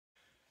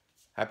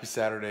Happy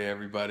Saturday,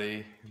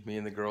 everybody. Me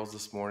and the girls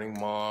this morning.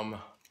 Mom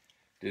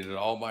did it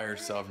all by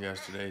herself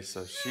yesterday,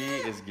 so she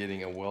is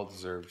getting a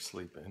well-deserved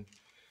sleep in.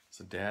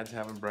 So Dad's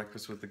having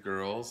breakfast with the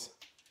girls.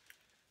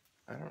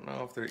 I don't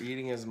know if they're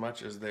eating as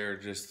much as they're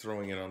just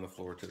throwing it on the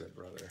floor to their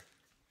brother.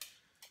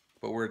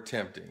 But we're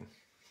attempting.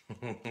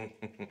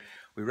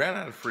 We ran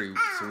out of fruit,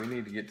 so we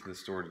need to get to the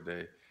store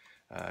today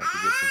to get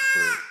some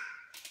fruit.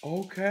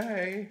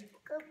 Okay.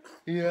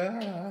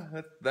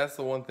 Yeah, that's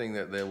the one thing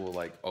that they will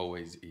like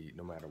always eat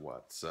no matter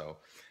what. So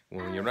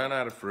when you run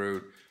out of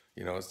fruit,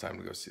 you know it's time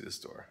to go see the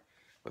store.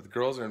 But the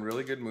girls are in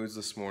really good moods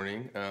this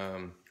morning.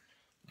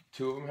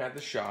 Two of them had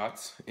the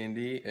shots,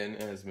 Indy and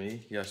Esme,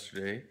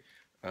 yesterday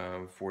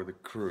for the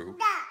crew.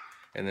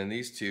 And then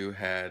these two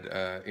had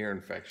ear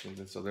infections,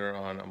 and so they're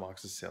on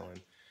amoxicillin.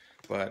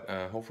 But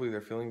hopefully they're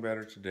feeling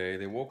better today.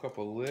 They woke up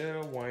a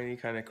little whiny,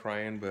 kind of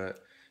crying, but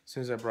as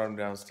soon as I brought them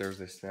downstairs,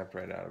 they snapped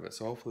right out of it.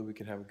 So hopefully we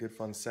can have a good,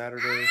 fun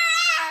Saturday.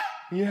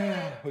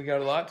 Yeah, we got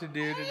a lot to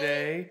do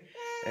today,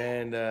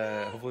 and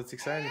hopefully it's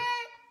exciting.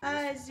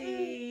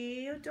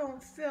 Ozzy, you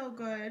don't feel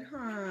good,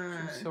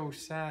 huh? She's so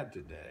sad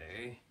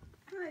today.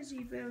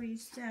 Ozzy, very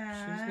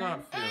sad. She's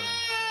not feeling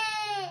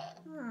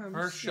good.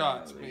 Her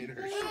shots made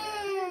her sad.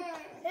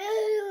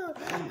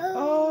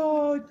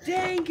 Oh,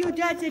 thank you.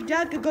 That's a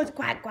duck. It goes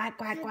quack, quack,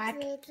 quack,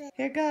 quack.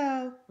 Here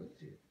go.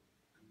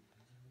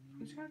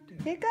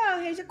 Here go.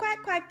 Here's a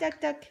quack, quack,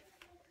 duck, duck.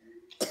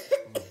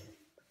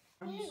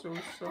 I'm so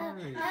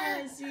sorry.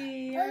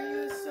 Ozzy,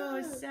 are you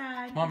so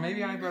sad? Mom,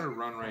 maybe I better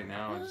run right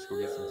now and just go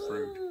get some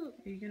fruit.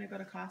 Are you going to go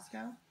to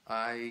Costco?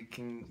 I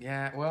can,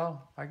 yeah,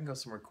 well, I can go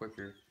somewhere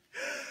quicker.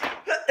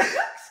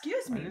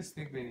 Excuse me. I just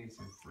think they need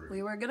some fruit.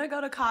 We were going to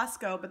go to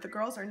Costco, but the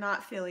girls are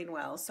not feeling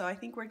well, so I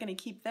think we're going to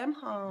keep them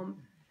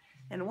home,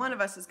 and one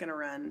of us is going to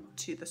run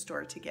to the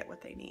store to get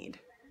what they need.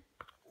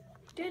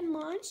 They're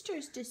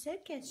monsters to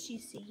sick as she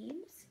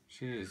seems.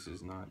 She is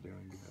just not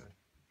doing good.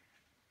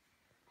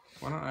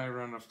 Why don't I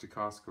run up to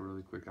Costco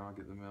really quick and I'll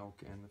get the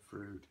milk and the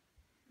fruit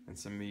and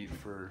some meat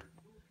for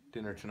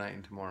dinner tonight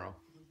and tomorrow.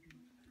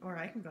 Or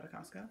I can go to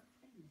Costco.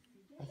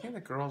 I think the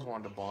girls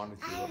wanted to bond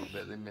with you a little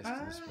bit. They missed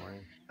you this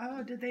morning.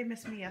 Oh, did they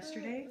miss me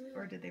yesterday?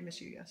 Or did they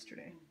miss you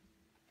yesterday?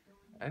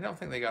 I don't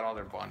think they got all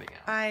their bonding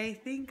out. I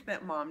think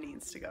that Mom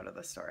needs to go to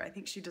the store. I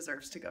think she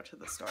deserves to go to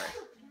the store.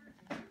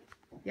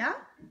 Yeah?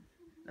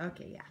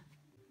 Okay, yeah.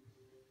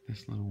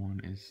 This little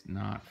one is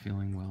not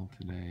feeling well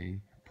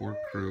today. Poor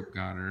Croup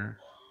got her.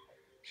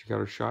 She got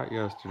her shot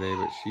yesterday,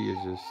 but she is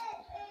just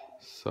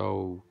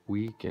so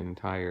weak and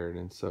tired.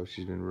 And so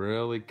she's been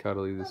really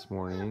cuddly this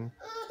morning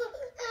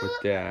with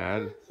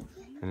Dad.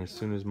 And as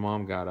soon as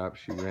Mom got up,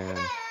 she ran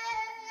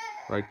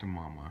right to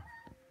Mama.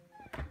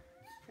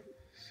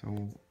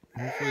 So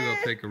hopefully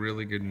they'll take a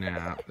really good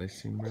nap. They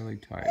seem really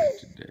tired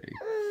today.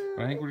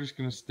 But I think we're just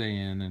going to stay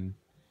in and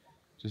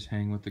just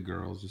hang with the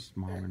girls, just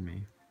Mom and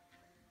me.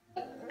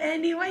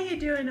 Andy, what you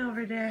doing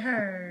over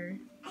there?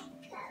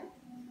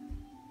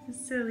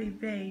 Silly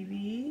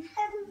baby.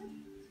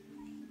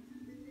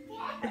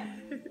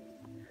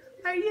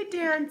 Are you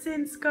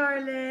dancing,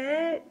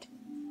 Scarlett?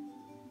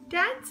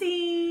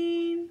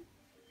 Dancing.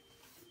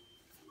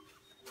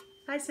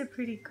 That's a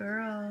pretty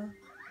girl.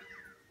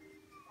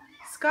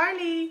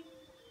 Scarly.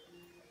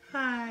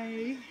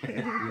 Hi.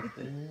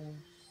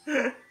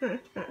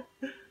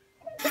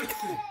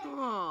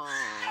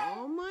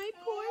 Oh, my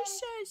poor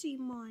sassy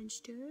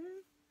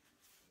monster.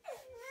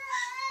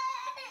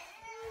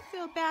 I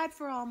feel bad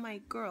for all my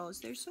girls.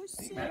 They're so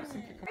sick. Are you up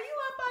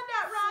on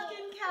that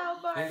rocking cow,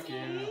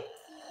 Barney?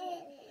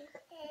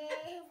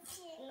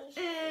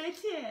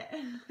 Thank you.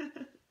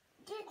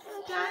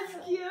 That's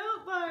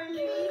cute,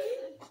 Barney.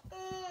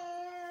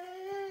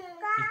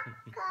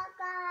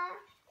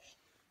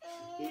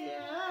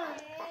 Yeah.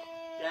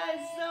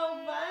 That's so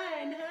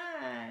fun,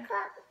 huh?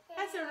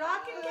 That's a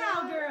rocking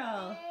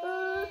cowgirl.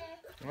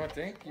 Oh,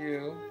 thank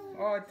you.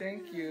 Oh,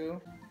 thank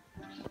you.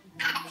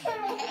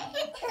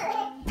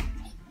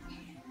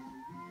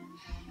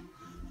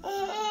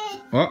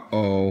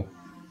 Uh-oh.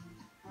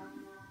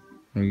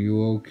 Are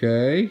you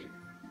okay?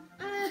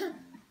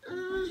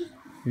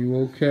 You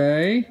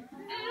okay?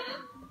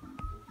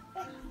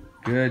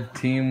 Good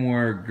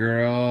teamwork,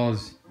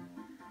 girls.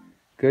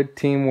 Good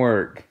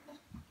teamwork.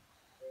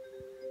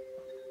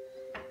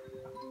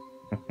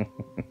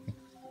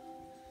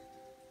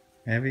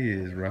 Evie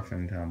is rough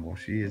and tumble.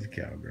 She is a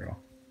cowgirl.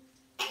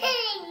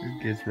 She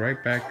gets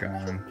right back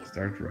on,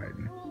 starts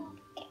riding.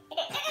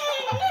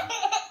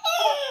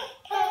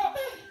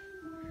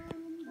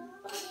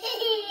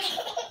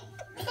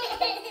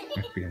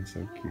 Being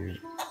so cute.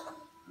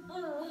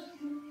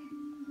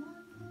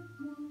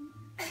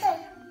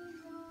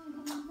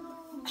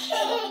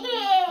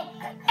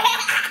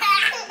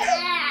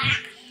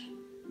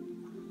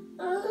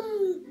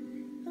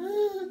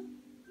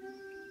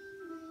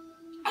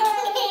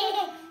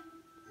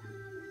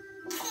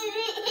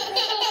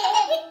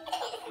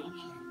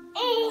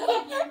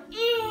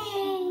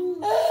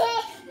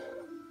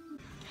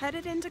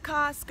 Headed into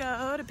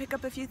Costco to pick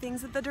up a few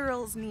things that the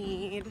girls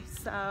need.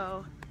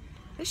 So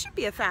This should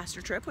be a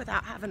faster trip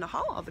without having to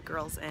haul all the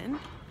girls in.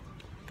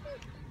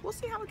 We'll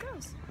see how it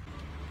goes.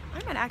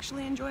 I might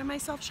actually enjoy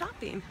myself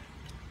shopping.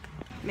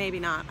 Maybe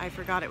not. I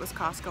forgot it was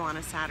Costco on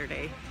a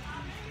Saturday.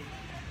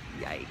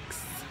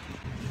 Yikes.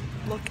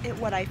 Look at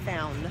what I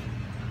found.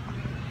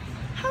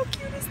 How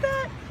cute is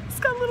that? It's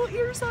got little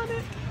ears on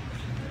it.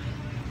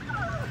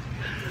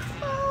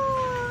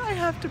 Oh, I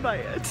have to buy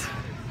it.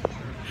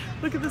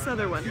 Look at this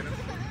other one.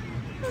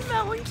 Isn't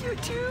that one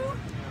cute too?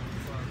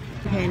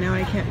 Okay, now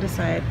I can't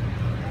decide.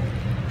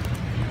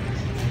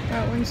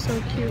 That one's so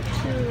cute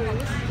too.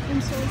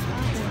 And so is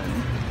that one.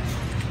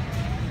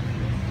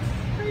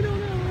 I don't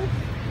know.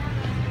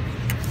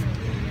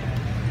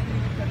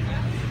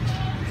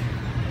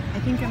 I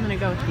think I'm gonna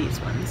go with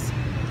these ones.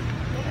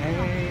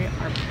 They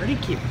are pretty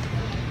cute.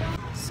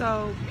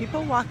 So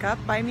people walk up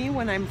by me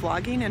when I'm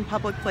vlogging in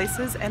public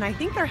places and I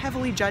think they're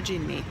heavily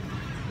judging me.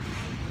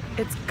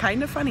 It's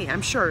kind of funny,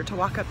 I'm sure, to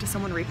walk up to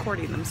someone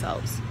recording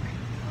themselves.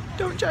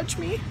 Don't judge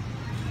me.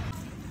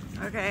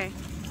 Okay.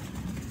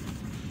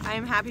 I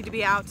am happy to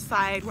be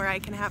outside where I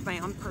can have my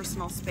own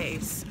personal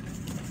space.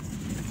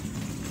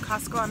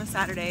 Costco on a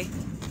Saturday.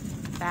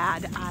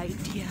 Bad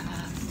idea.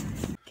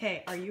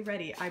 Okay, are you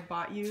ready? I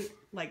bought you,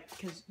 like,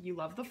 because you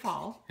love the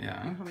fall.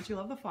 Yeah. You know how much you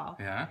love the fall.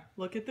 Yeah.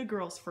 Look at the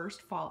girl's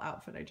first fall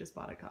outfit I just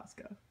bought at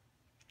Costco.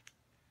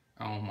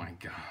 Oh my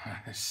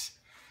gosh.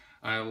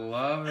 I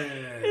love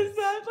it. Is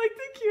that like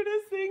the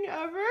cutest thing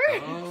ever?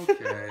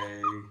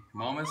 Okay.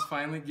 Mama's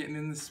finally getting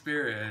in the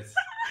spirit.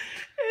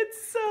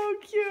 It's so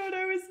cute.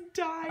 I was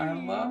dying. I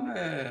love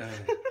it.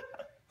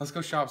 Let's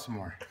go shop some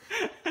more.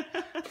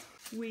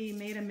 We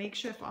made a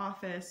makeshift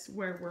office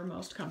where we're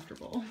most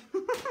comfortable.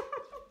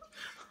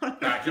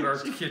 Back at our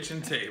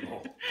kitchen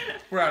table.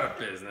 We're out of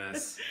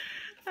business.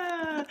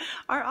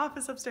 Our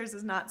office upstairs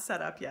is not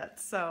set up yet,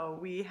 so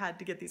we had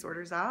to get these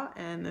orders out,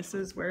 and this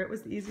is where it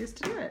was the easiest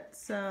to do it.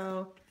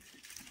 So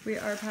we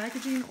are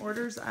packaging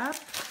orders up,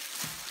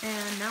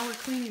 and now we're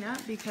cleaning up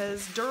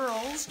because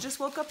Durls just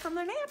woke up from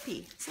their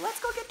nappy. So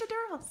let's go get to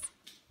Durls.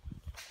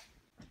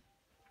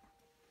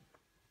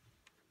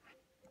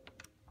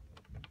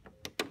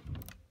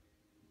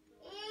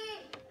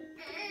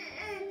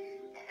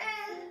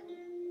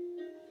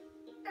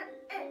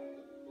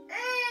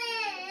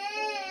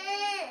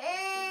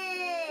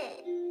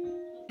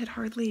 Had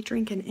hardly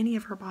drinking any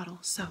of her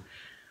bottles, so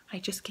I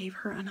just gave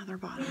her another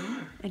bottle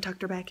and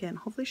tucked her back in.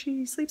 Hopefully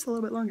she sleeps a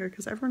little bit longer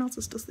because everyone else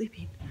is still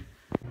sleeping.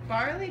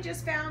 Barley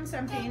just found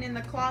something in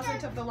the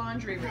closet of the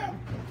laundry room.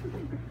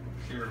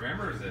 She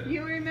remembers it.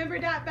 You remember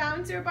that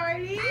bouncer,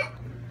 Barley?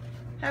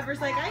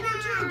 Heifer's like, I do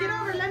too. Get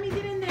over. Let me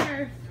get in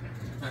there.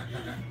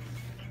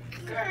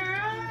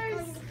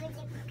 Girls.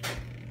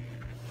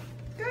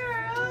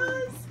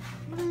 Girls.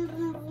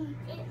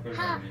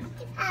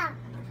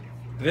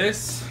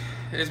 This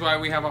is why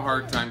we have a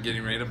hard time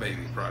getting rid of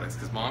baby products,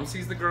 because Mom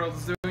sees the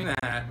girls doing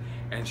that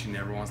and she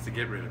never wants to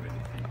get rid of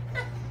anything.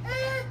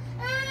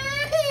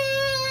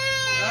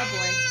 Oh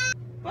boy.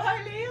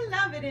 Barley, you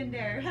love it in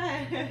there.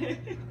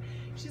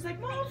 She's like,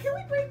 Mom, can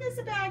we bring this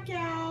back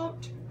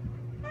out?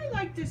 I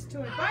like this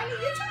toy. Barley,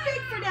 you're too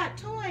big for that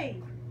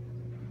toy.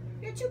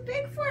 You're too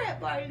big for it,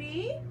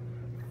 Barley.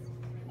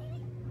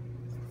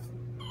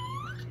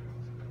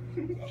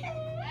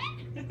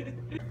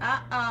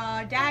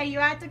 Uh-oh, Dad, you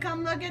have to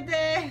come look at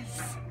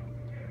this.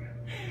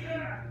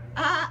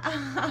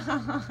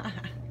 Uh-oh.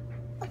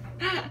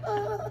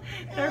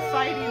 They're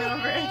fighting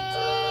over it.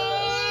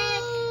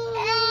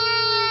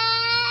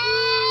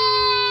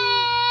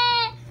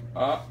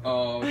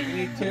 Uh-oh, you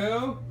need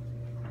two?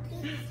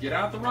 Get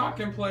out the rock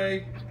and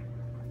play.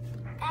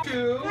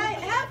 Two. Hey,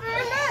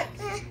 Heifer,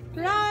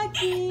 look.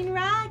 Rocking,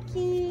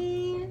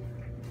 rocking.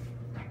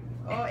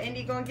 Oh,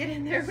 Indy, go and get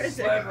in there with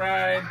Sled her.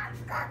 ride.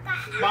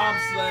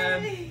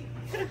 Bobsled.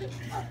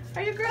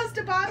 Are you girls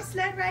to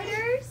bobsled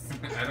riders?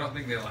 I don't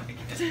think they like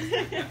it.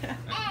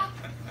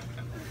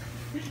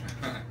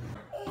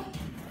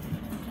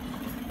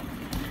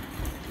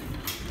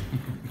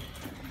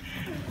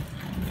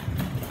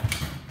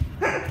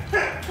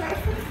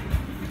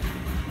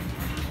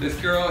 This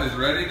girl is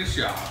ready to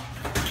shop.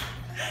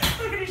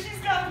 Look at her, she's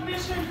got a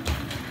mission.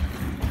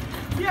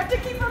 You have to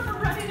keep her from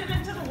running it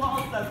into the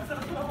walls though, so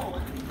put a hole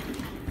in it.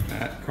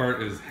 That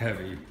cart is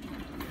heavy.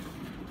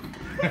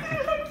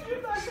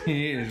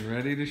 She is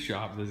ready to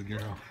shop, this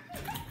girl.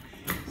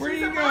 Where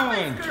She's are you a mama's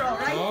going? girl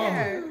right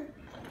there.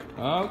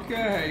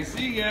 Okay,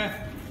 see ya.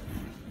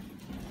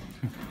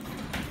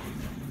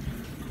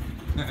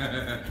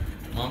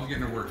 Mom's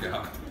getting her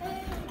workout.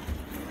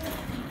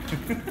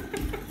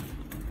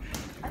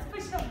 Let's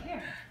push it over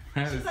here.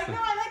 That She's is like, so, no,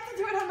 I like to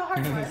do it on the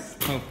hard that one. is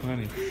so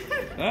funny.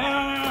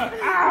 Ah,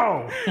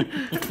 ow!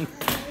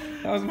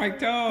 That was my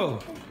toe.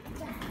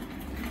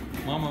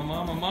 Mama,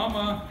 mama,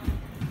 mama.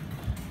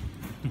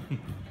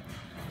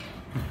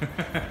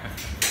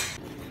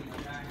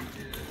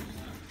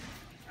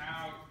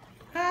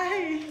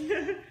 Hi.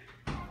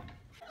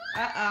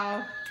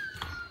 Uh-oh.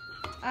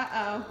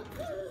 Uh-oh.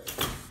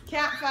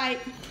 Cat fight.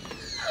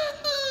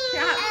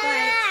 Cat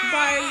fight.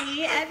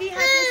 Barley. Evie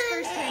had this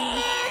first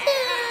time.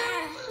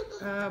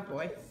 Oh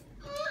boy.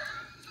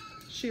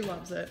 She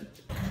loves it.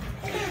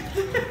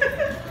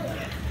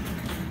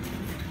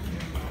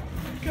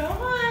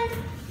 Come on.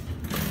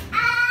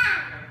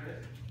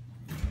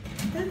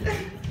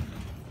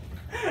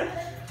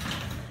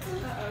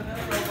 Uh-oh,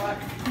 another robot.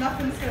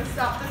 Nothing's gonna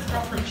stop this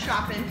girl from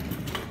shopping.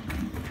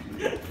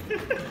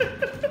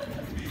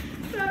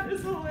 That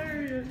is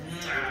hilarious.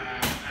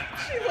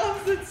 She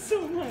loves it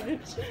so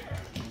much.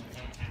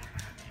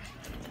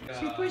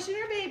 She's pushing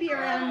her baby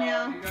around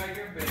now. You got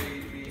your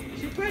baby.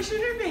 She's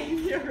pushing her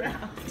baby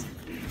around.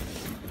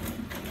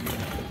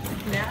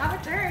 Now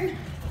turn.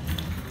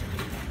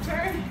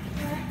 Turn.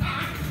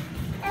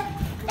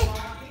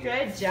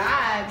 Good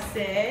job,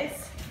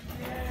 sis.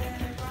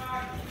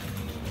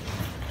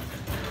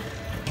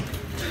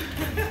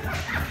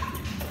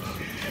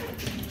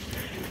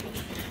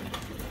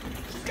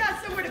 She's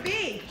got somewhere to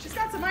be. She's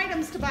got some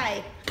items to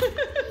buy.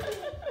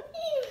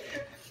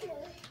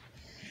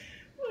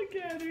 Look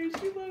at her.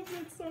 She loves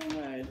it so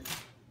much.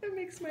 It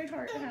makes my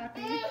heart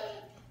happy.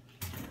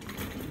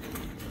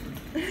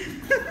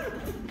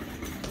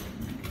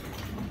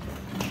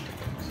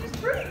 She's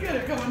pretty good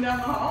at going down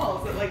the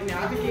halls, at like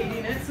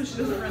navigating it so she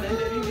doesn't run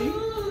into anything.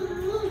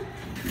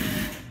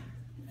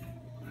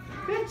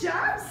 Good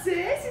job,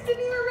 sis. You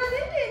didn't even run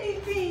into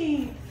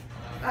anything.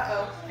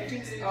 Uh-oh. I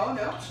think so. Oh,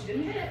 no. She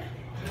didn't hit it.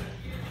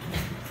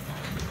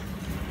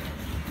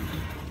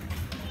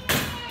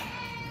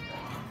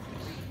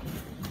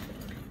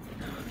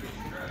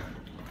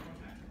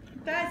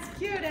 That's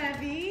cute,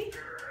 Evie.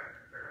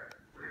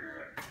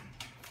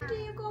 Do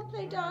you go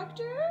play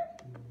doctor?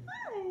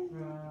 Hi.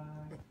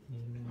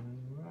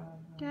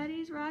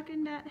 Daddy's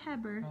rocking that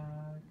Heber.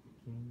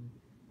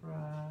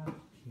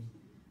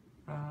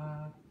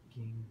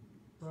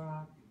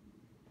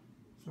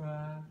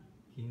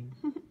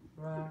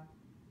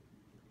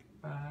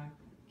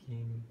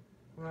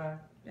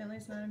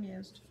 Bentley's not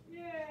amused.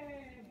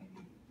 Yay!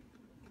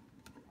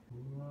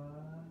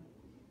 What?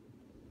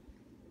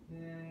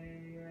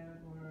 Yay, it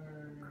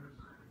works.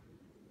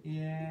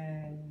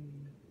 Yay.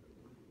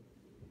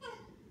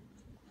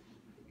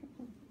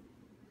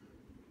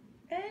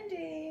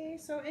 Indy,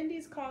 so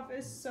Indy's cough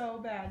is so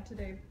bad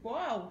today.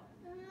 Whoa.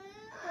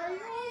 Are you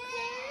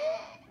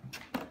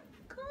okay?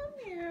 Come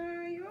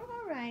here. You're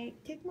all right.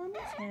 Take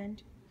Mommy's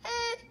hand.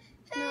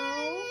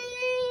 No.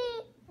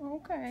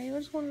 Okay, you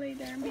just want to lay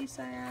there and be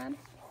sad.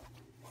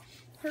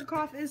 Her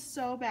cough is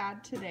so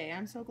bad today.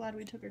 I'm so glad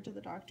we took her to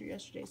the doctor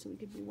yesterday so we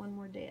could be one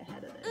more day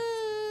ahead of this.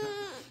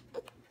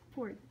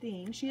 Poor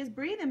thing. She is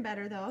breathing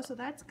better though, so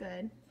that's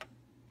good.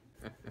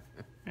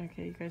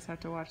 Okay, you guys have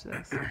to watch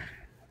this.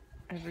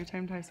 Every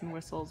time Tyson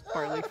whistles,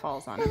 Barley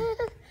falls on him.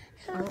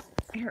 Oh,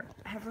 here,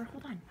 Hever,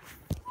 hold on.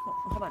 Oh,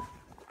 hold on.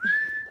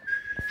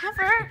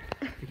 Hever!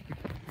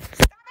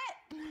 Stop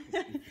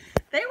it!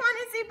 They want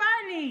to see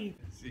Barney!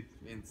 She's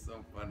being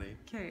so funny.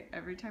 Okay,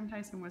 every time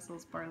Tyson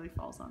whistles, Barley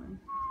falls on him.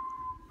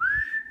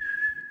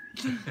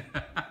 She'll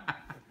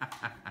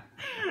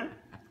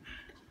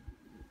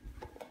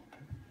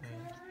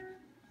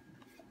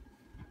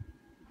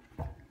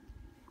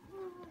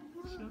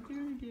do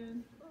it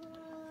again.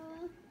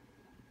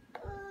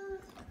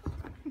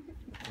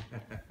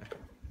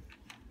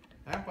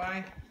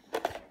 Bye.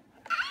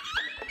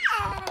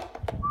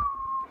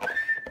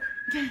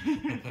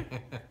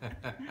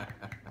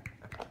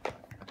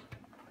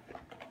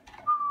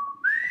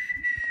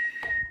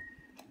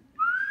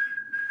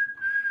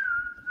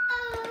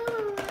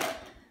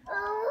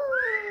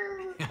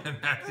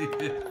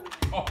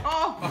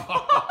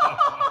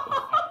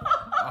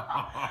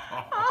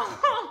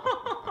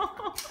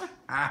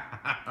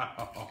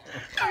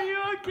 Are you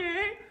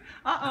okay?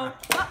 Uh-oh.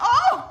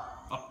 Uh-oh!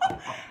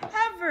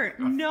 Hever,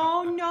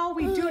 no, no,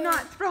 we do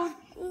not throw.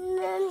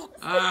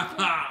 I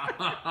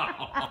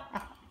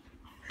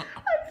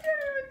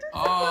can't even do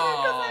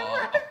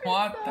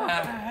What the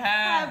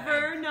heck?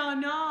 Hever, no,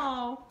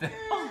 no.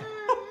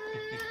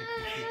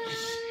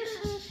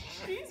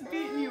 She's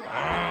beating you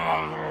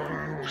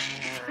up.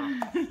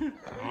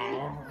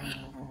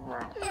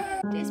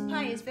 This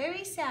pie is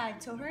very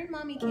sad, so her and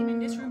Mommy came in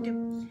this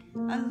room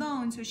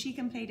alone so she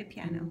can play the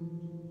piano.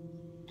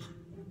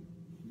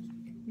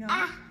 No.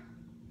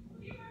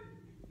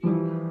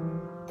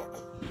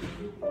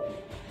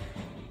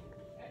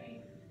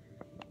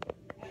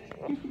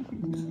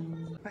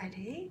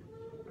 Ready?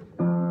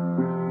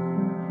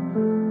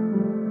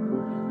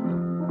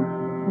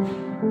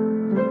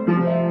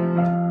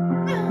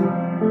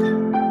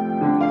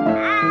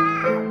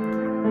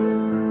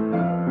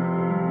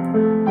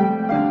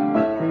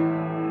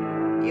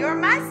 You're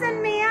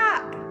messing me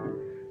up.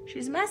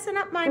 She's messing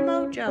up my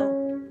mojo.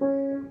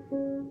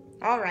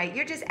 All right,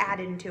 you're just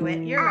adding to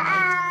it. You're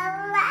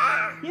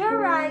right. You're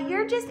right.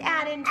 You're just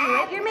adding to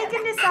it. You're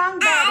making the song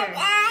better.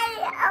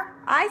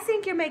 I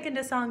think you're making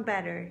the song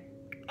better.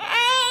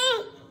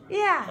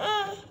 Yeah.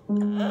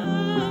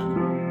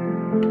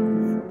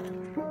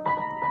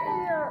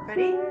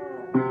 Ready?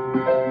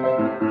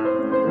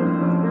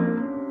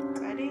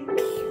 Ready?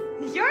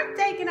 You're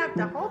taking up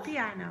the whole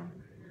piano.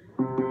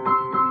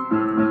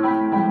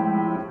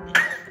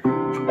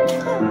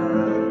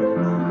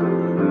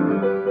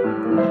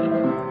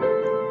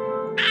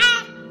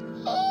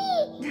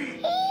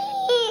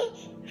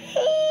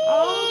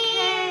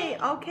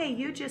 Okay,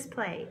 you just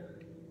play.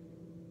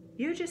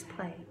 You just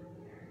play.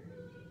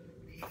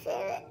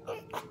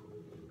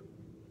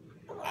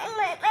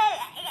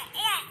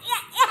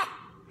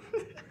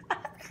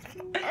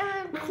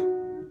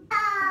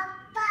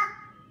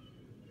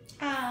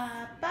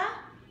 Appa?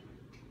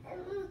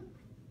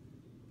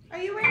 Are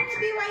you wearing the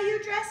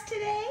BYU dress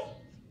today?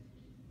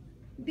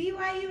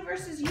 BYU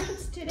versus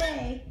Utes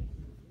today.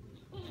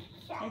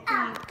 I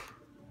think.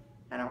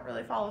 I don't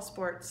really follow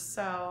sports,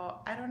 so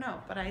I don't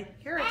know. But I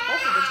hear it's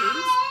both of the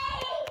teams.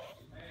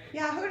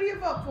 Yeah, who do you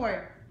vote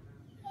for?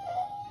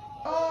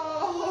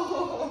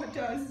 Oh,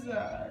 that's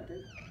sad.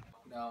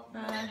 No.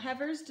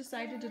 Heathers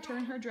decided to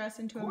turn her dress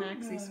into a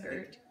maxi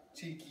skirt.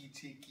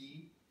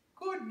 Cheeky.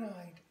 Good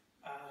night,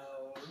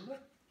 owl.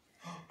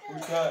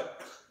 Who's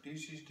that?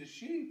 This is the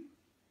sheep.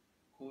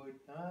 Good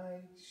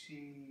night,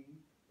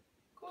 sheep.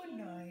 Good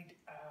night,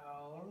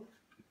 owl.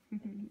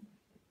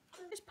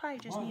 This probably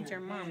just needs her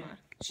mama.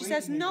 She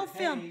says no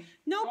film,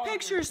 no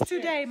pictures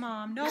today,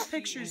 Mom. No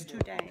pictures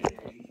today.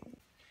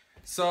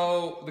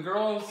 So the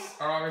girls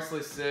are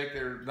obviously sick.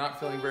 They're not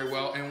feeling very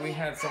well, and we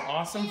had some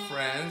awesome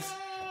friends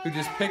who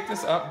just picked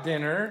us up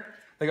dinner.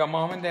 They got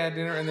mom and dad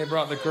dinner, and they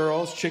brought the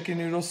girls chicken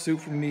noodle soup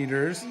from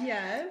Neaters.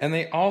 Yes. And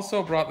they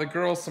also brought the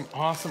girls some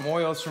awesome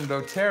oils from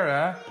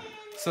doTERRA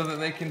so that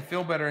they can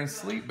feel better and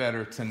sleep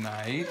better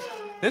tonight.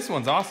 This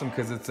one's awesome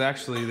because it's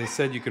actually, they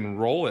said you can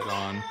roll it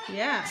on.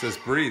 Yeah. It says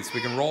breathe, so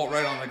we can roll it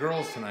right on the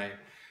girls tonight.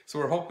 So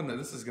we're hoping that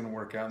this is going to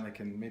work out and they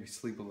can maybe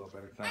sleep a little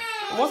better tonight.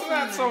 Wasn't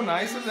that so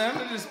nice of them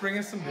to just bring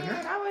us some dinner?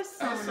 That was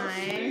so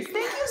nice. Sweet.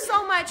 Thank you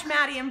so much,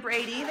 Maddie and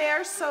Brady. They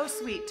are so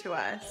sweet to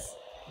us.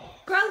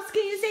 Girls,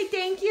 can you say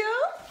thank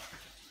you?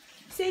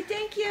 Say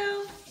thank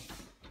you.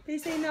 They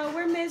say, no,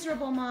 we're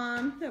miserable,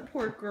 Mom. That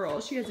poor girl.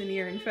 She has an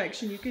ear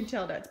infection. You can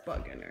tell that's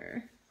bugging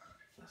her.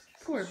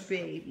 Poor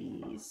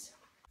babies.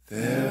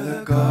 They're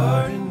the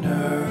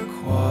Gardener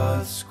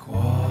Quad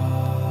Squad.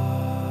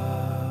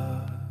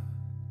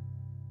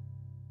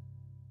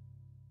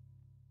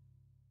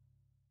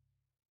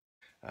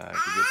 To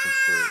get some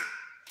fruit.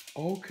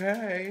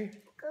 Okay.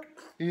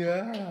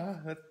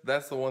 Yeah,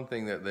 that's the one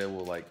thing that they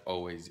will like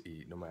always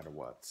eat no matter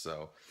what.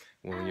 So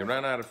when you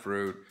run out of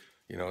fruit,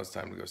 you know it's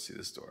time to go see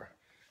the store.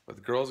 But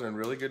the girls are in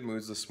really good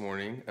moods this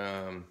morning.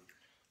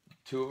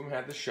 Two of them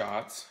had the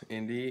shots,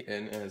 Indy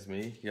and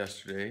Esme,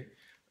 yesterday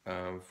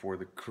for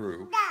the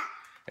crew.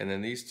 And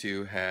then these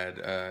two had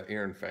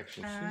ear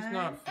infection. She's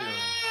not feeling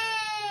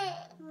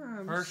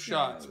good. Her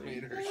shots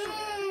made her sick.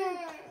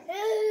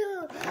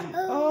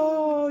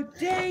 Oh,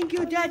 thank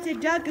you. That's a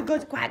duck. It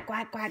goes quack,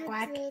 quack, quack,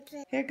 quack.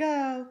 Here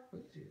go.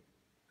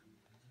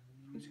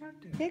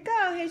 Here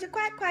go. Here's a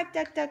quack, quack,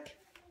 duck, duck.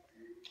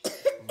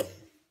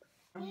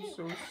 I'm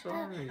so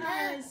sorry.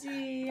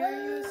 Ozzy, are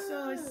you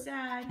so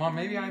sad? Mom,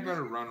 maybe I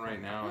better run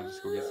right now and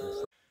just go get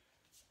some.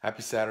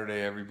 Happy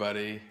Saturday,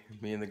 everybody.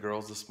 Me and the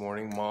girls this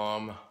morning.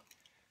 Mom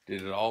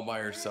did it all by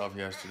herself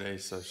yesterday,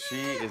 so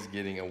she is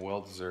getting a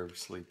well-deserved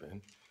sleep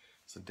in.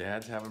 So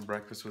Dad's having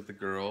breakfast with the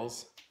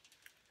girls.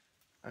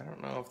 I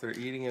don't know if they're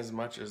eating as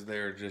much as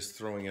they're just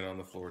throwing it on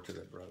the floor to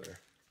their brother.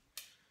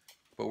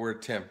 But we're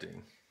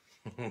attempting.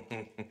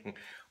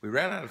 We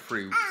ran out of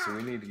fruit, so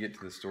we need to get to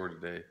the store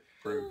today.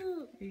 Fruit.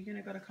 Are you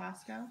gonna go to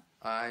Costco?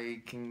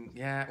 I can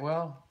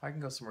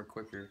go somewhere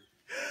quicker.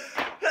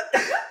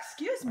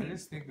 Excuse me. I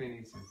just think they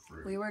need some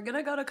fruit. We were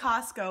gonna go to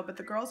Costco, but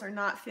the girls are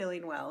not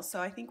feeling well, so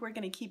I think we're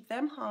gonna keep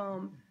them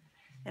home,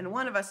 and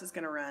one of us is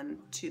gonna run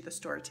to the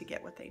store to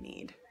get what they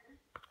need.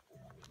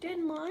 They're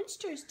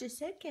monsters to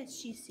sick as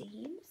she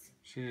seems.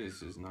 She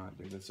is not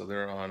doing it, so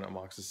they're on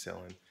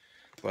amoxicillin.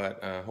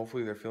 But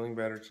hopefully they're feeling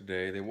better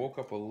today. They woke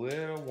up a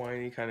little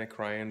whiny, kind of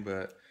crying,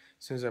 but as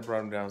soon as I brought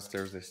them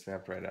downstairs, they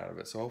snapped right out of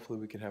it. So hopefully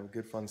we can have a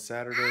good, fun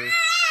Saturday.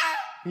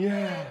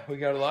 Yeah, we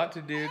got a lot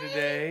to do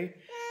today,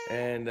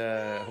 and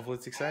hopefully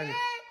it's exciting.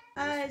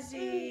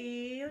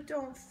 Ozzy, you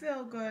don't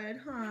feel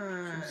good, huh?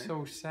 I'm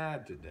so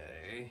sad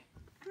today.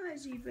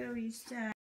 Ozzy, very sad.